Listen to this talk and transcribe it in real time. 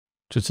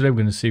So today we're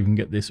going to see if we can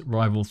get this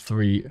Rival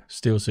 3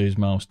 SteelSeries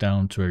mouse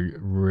down to a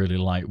really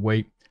light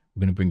weight.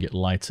 We're going to bring it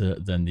lighter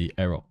than the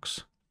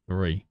Aerox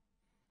 3.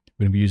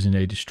 We're going to be using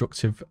a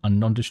destructive and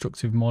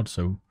non-destructive mod,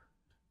 so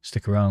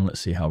stick around, let's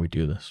see how we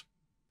do this.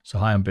 So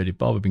hi, I'm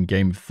Beardedbob. I've been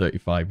gaming for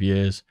 35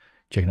 years,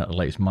 checking out the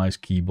latest mice,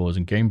 keyboards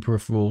and game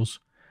peripherals.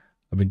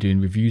 I've been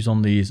doing reviews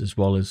on these as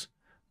well as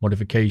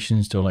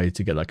modifications to allow you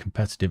to get that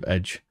competitive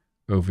edge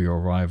over your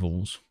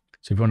rivals.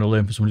 So if you want to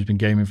learn from someone who's been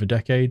gaming for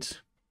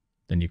decades,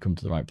 then you come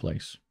to the right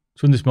place.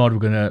 So in this mod, we're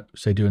going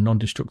to do a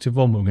non-destructive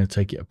one. We're going to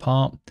take it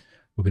apart.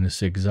 We're going to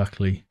see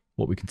exactly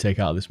what we can take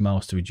out of this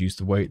mouse to reduce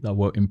the weight. That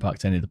won't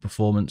impact any of the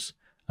performance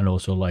and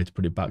also allow you to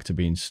put it back to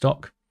being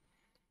stock.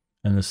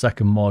 And the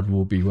second mod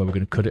will be where we're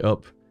going to cut it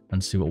up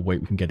and see what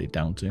weight we can get it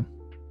down to. So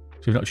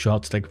if you're not sure how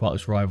to take apart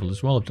this Rival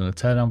as well, I've done a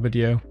teardown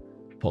video.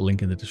 Put a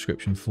link in the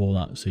description for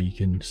that so you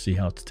can see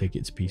how to take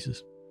it to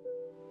pieces.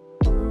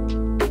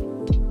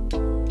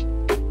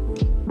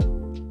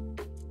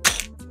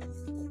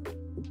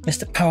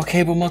 Mr. Power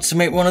Cable Mods to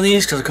make one of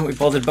these because I couldn't be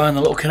bothered buying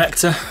the little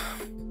connector.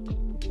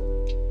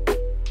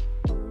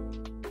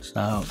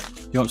 So,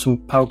 you want some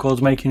power cords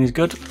making is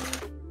good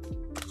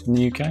in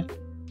the UK.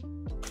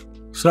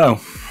 So,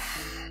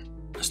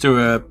 let's do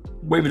a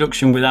weight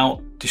reduction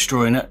without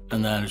destroying it,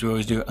 and then as we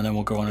always do, and then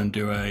we'll go on and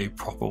do a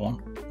proper one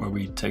where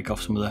we take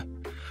off some of the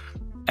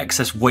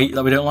excess weight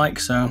that we don't like.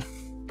 So,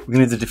 we're going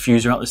to need the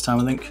diffuser out this time,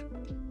 I think.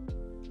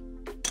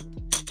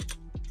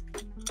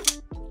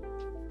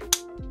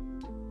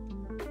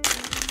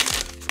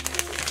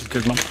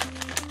 Good man.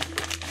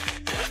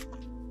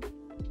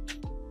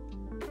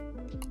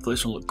 Thought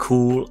this one looked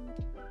cool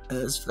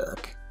as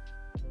fuck.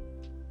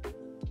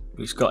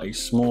 But it's got a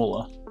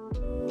smaller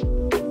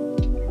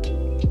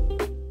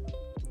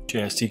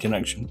JST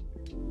connection.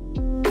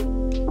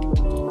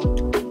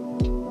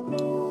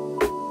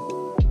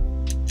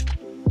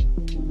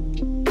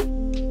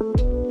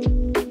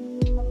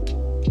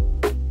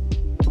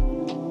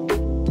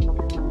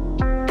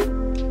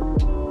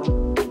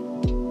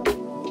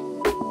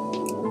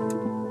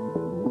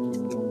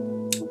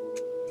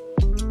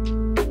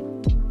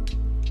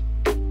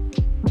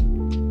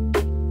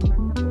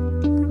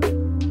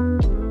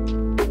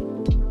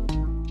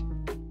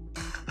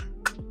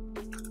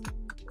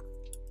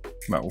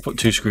 Right, we'll put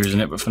 2 screws in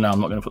it, but for now I'm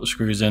not going to put the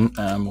screws in,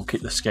 and we'll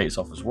keep the skates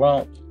off as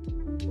well.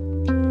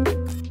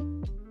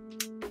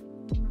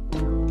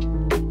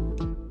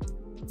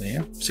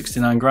 There,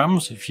 69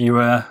 grams. If you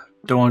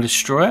don't want to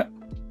destroy it,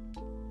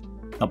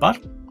 not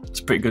bad. It's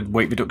a pretty good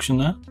weight reduction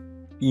there.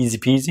 Easy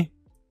peasy.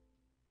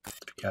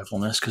 Be careful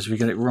on this because if we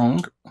get it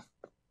wrong,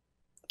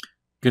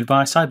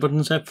 goodbye side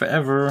buttons head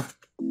forever.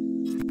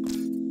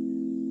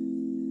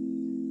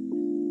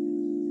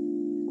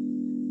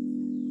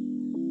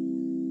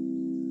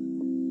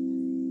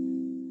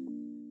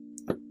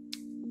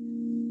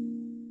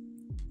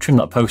 Trim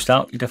that post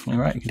out, you're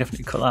definitely right, you can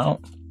definitely cut that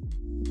out.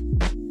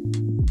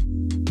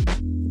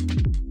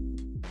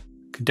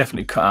 You can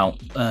definitely cut out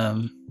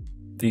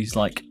these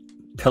like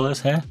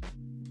pillars here.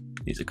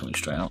 These are coming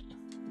straight out.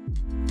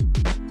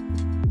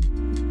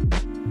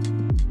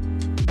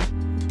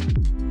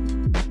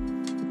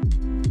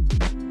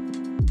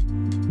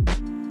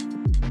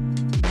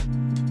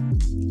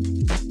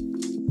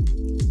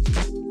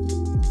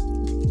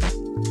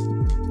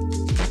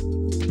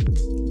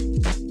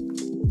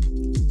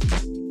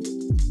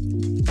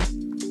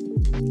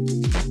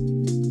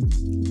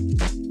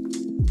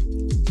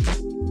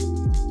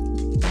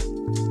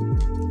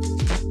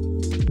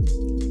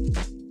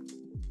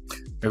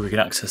 Maybe we can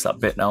access that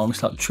bit now. Let me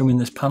start trimming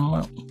this panel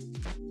out.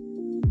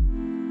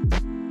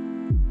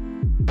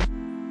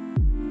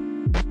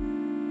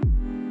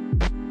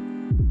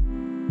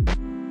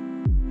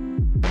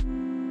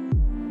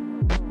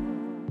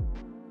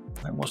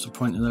 Right, what's the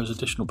point in those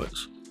additional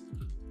bits?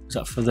 Is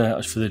that for the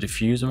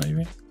diffuser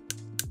maybe?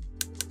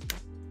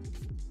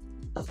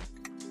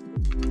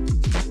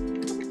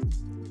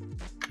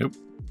 Nope.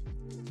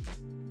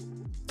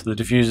 So the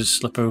diffusers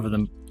slip over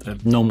the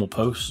normal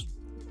posts.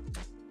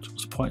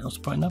 What's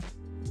the point now?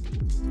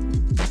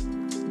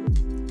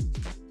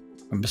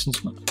 I'm missing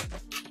something.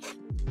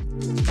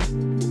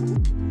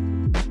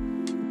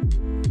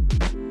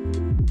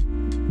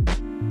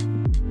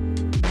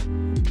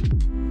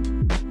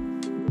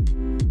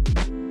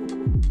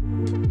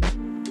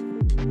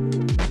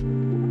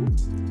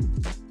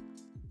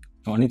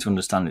 What I need to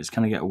understand is,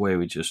 can I get away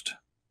with just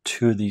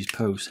 2 of these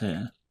posts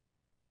here?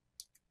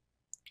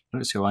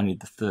 Let's see how I need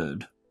the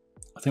 3rd.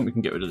 I think we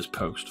can get rid of this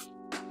post.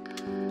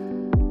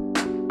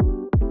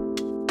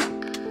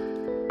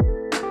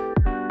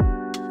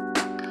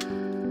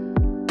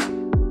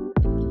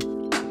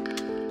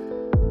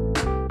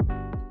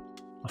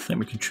 I think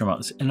we can trim out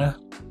this inner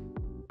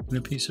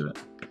piece of it.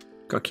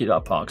 Got to keep that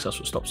apart because that's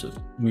what stops it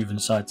moving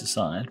side to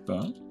side,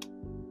 but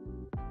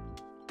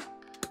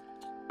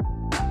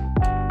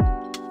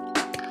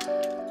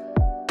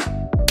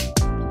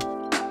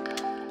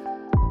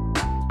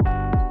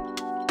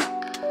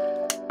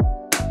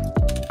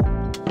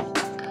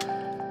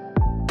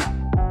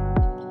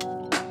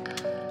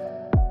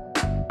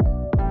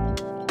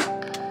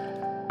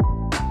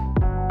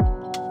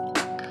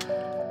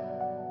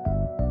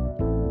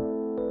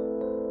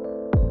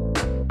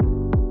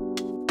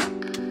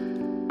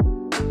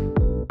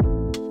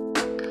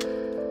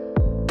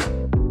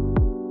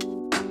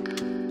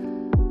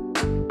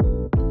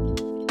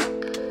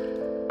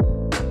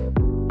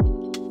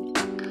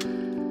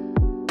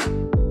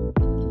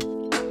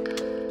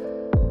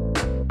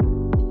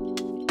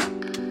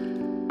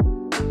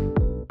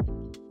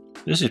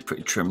This is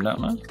pretty trimmed out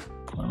now.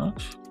 Quite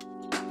nice.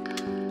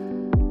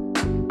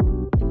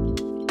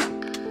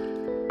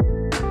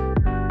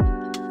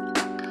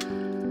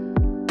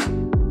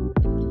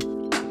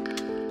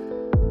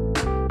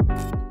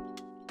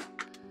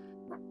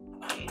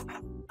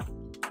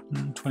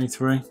 Mm,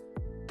 23,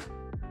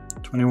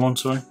 21,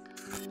 sorry.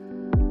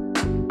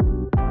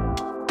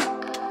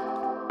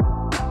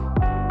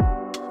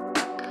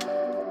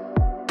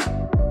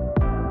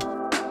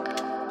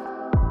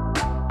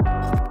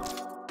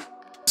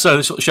 So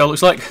this is what the shell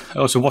looks like. I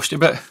also washed it a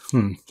bit.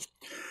 So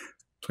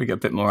we get a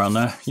bit more around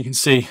there. You can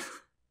see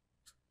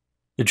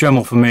the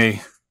Dremel for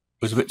me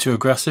was a bit too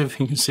aggressive.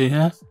 You can see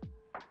here.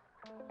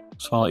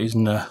 So I like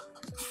using the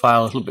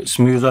file a little bit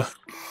smoother.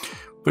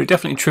 But it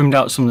definitely trimmed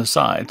out some of the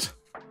sides.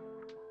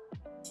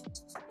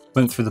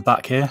 Went through the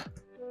back here.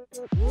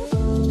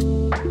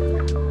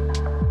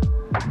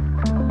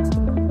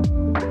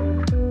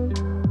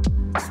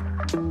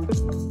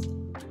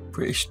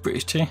 British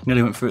tea.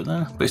 Nearly went through it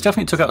there. But it's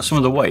definitely took out some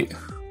of the weight.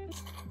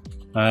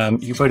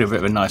 You could do a bit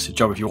of a nicer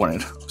job if you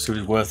wanted, so it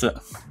was worth it.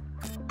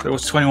 It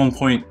was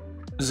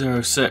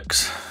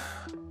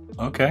 21.06.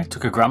 Okay,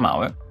 took a gram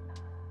out of it.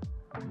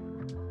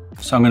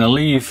 So I'm going to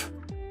leave,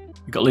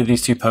 you've got to leave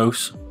these two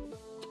posts.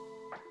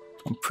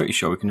 I'm pretty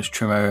sure we can just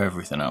trim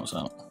everything else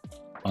out.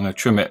 I'm going to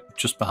trim it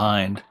just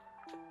behind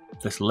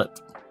this lip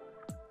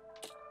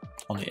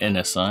on the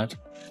inner side.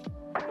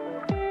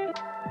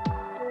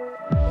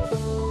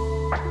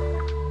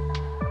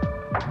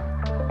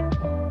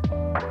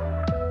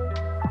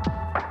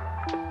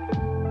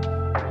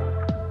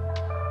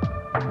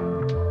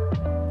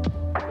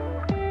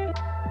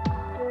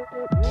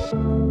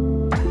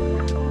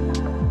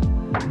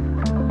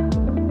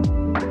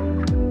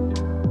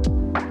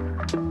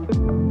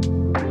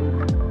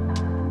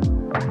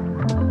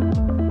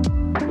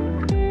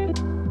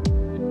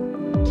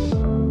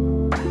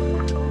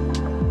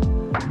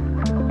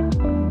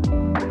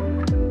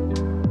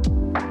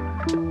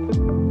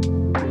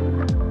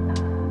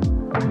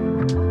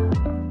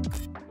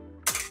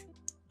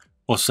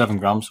 Or 7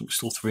 grams, so it's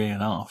still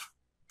 3.5,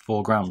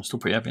 4 grams, still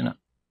pretty heavy, isn't it?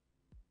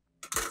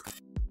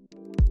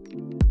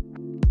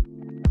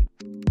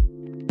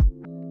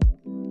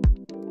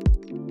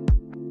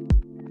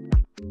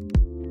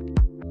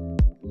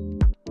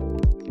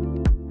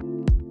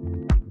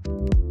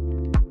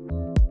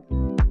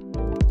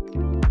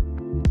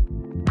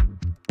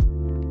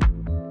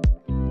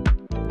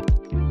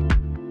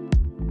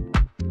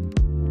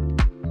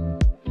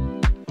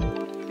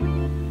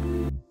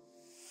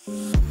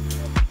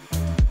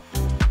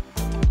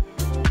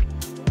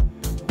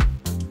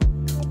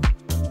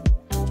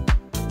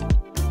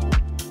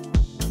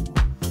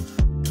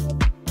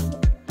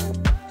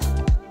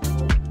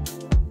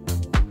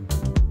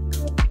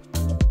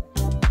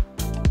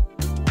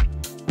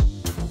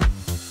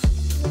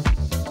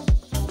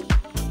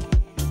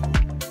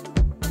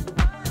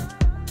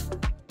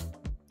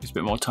 A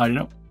bit more tidied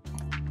up.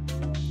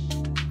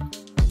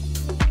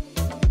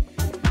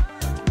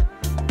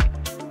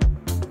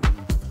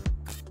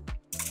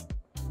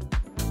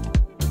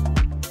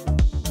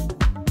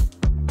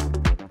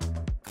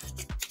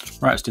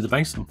 Right, let's do the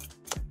base then.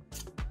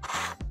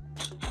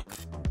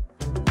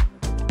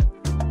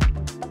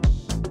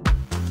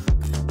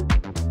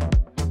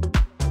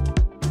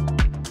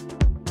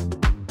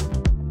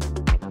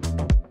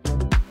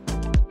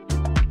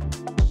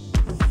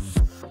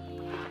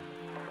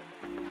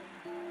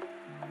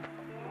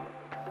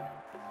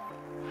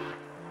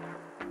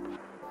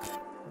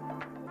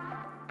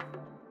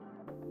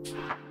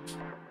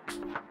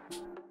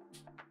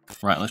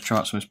 Right, let's try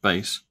out some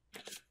space.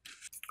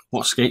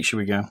 What skate should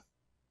we go?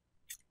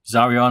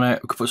 Zari on it.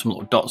 We could put some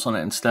little dots on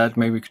it instead.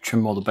 Maybe we could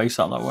trim more of the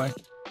base out that way.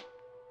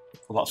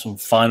 What about some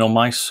final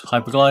mice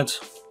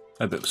hyperglides?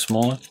 A bit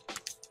smaller.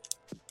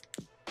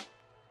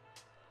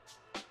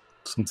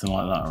 Something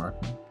like that, I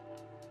reckon.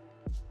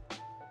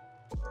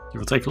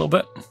 Give or take a little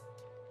bit.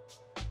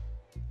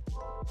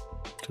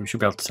 So we should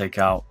be able to take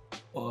out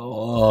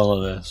all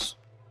of this.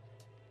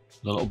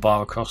 The little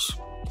bar across.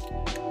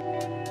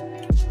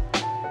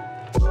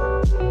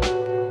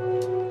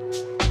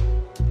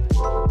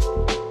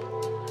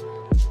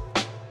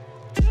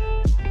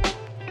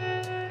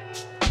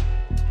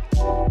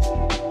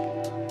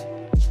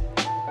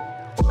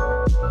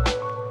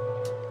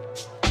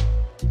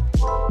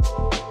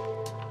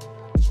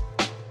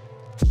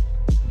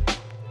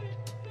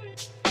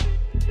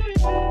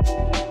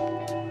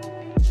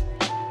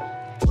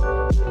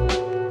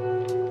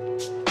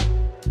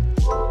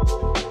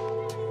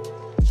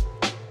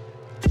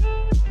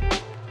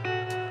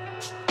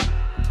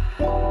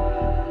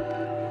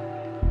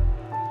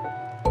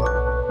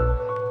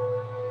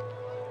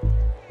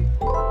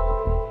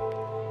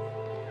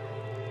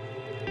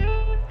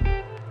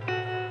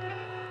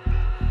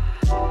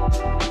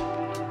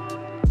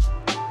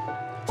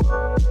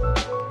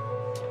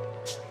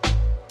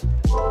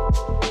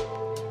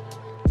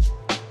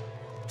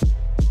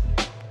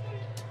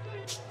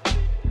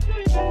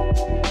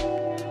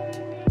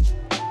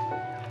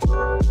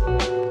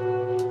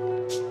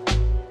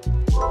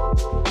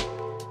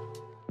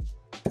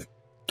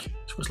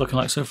 looking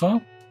like so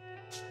far.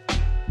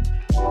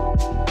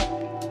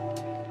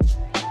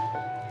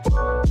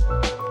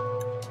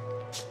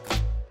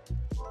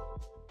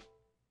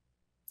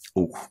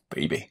 Oh,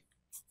 baby.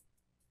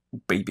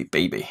 Baby,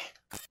 baby.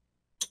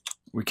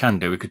 We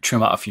could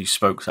trim out a few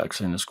spokes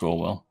actually in the scroll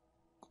wheel.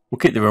 We'll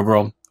keep the rubber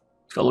on.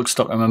 It's got to look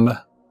stock,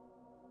 remember?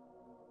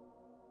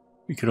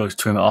 We could always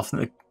trim it off.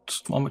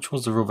 How much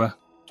was the rubber?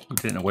 We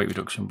did a weight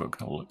reduction book.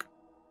 Have a look.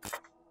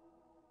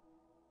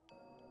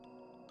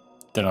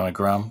 Dead on a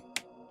gram.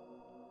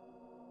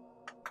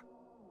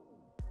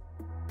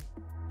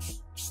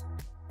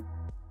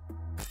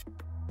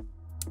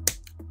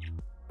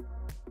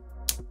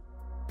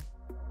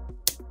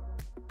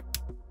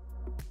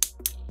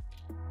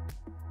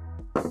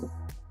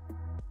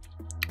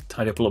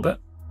 Tidy up a little bit.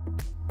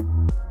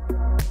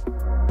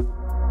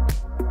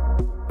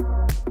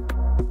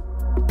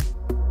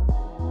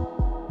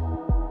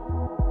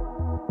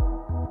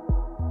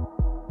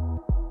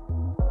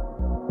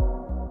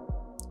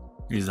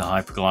 Use the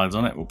hyperglides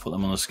on it, we'll put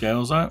them on the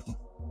scales out.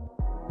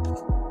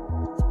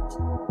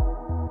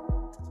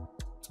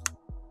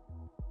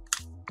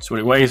 So what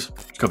it weighs,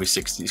 it's got to be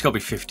 60, it's got to be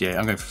 58,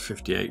 I'm going for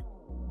 58.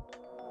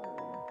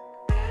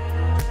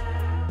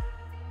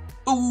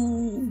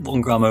 Ooh,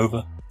 1 gram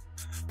over.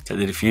 Take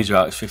the diffuser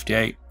out, it's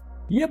 58.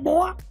 Yeah,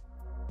 boy!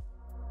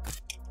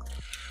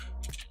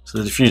 So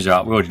the diffuser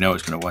out, we already know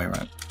it's going to weigh,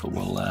 right? But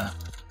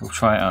we'll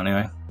try it out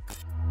anyway.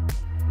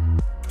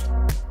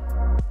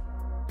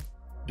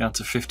 Down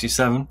to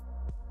 57.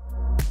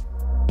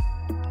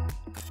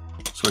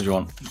 So what do you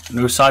want?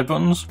 No side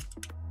buttons?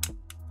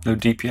 No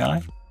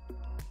DPI?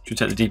 Should we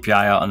take the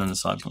DPI out and then the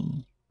side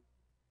button?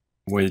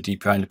 Weigh the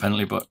DPI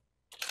independently, but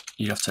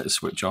you have to take the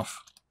switch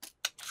off.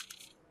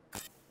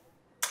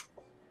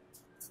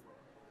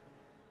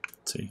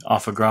 Let's see,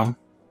 half a gram.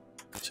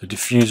 So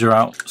diffuser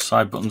out,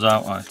 side buttons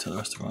out. Alright, take the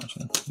rest of it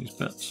actually, these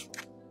bits.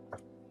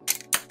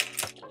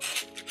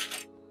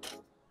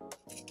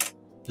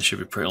 This should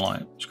be pretty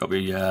light. It's got to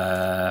be,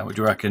 what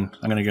do you reckon?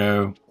 I'm going to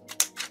go,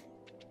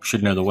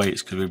 should know the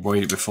weights because we've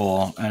weighed it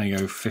before. I'm going to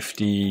go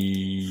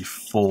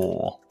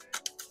 54.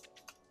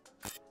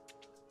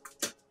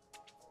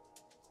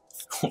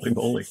 Holy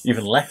moly,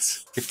 even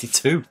less,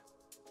 52.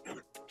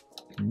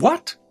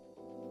 What?